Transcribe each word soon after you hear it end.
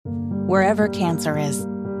Wherever cancer is,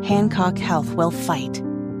 Hancock Health will fight.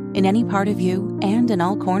 In any part of you and in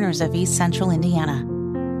all corners of East Central Indiana.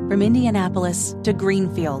 From Indianapolis to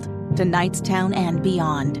Greenfield to Knightstown and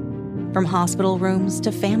beyond. From hospital rooms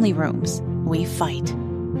to family rooms, we fight.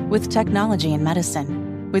 With technology and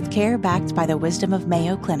medicine, with care backed by the wisdom of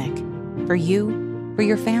Mayo Clinic. For you, for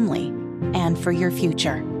your family, and for your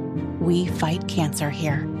future. We fight cancer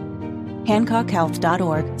here.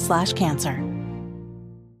 HancockHealth.org/cancer.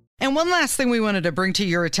 And one last thing we wanted to bring to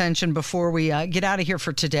your attention before we get out of here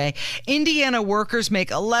for today. Indiana workers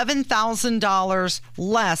make $11,000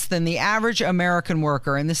 less than the average American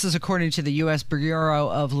worker. And this is according to the U.S.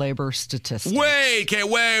 Bureau of Labor Statistics. Wait.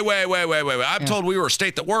 I'm told we were a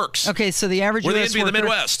state that works. Okay, so the average We're U.S. the envy of the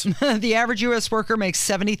Midwest. The average U.S. worker makes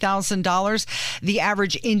 $70,000. The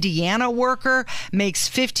average Indiana worker makes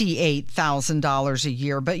 $58,000 a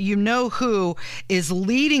year. But you know who is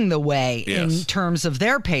leading the way in terms of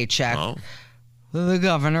their paycheck? Oh. The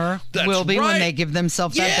governor will be when they give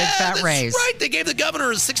themselves that big fat raise. Right. They gave the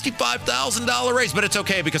governor a $65,000 raise, but it's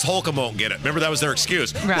okay because Holcomb won't get it. Remember, that was their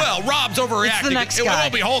excuse. Right. Well, Rob's overreacting. It's the next It guy.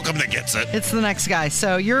 won't be Holcomb that gets it. It's the next guy.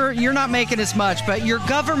 So you're not making as much, but your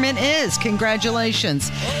government is.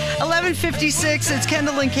 Congratulations. 11:56. It's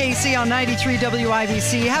Kendall and Casey on 93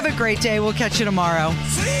 WIBC. Have a great day. We'll catch you tomorrow.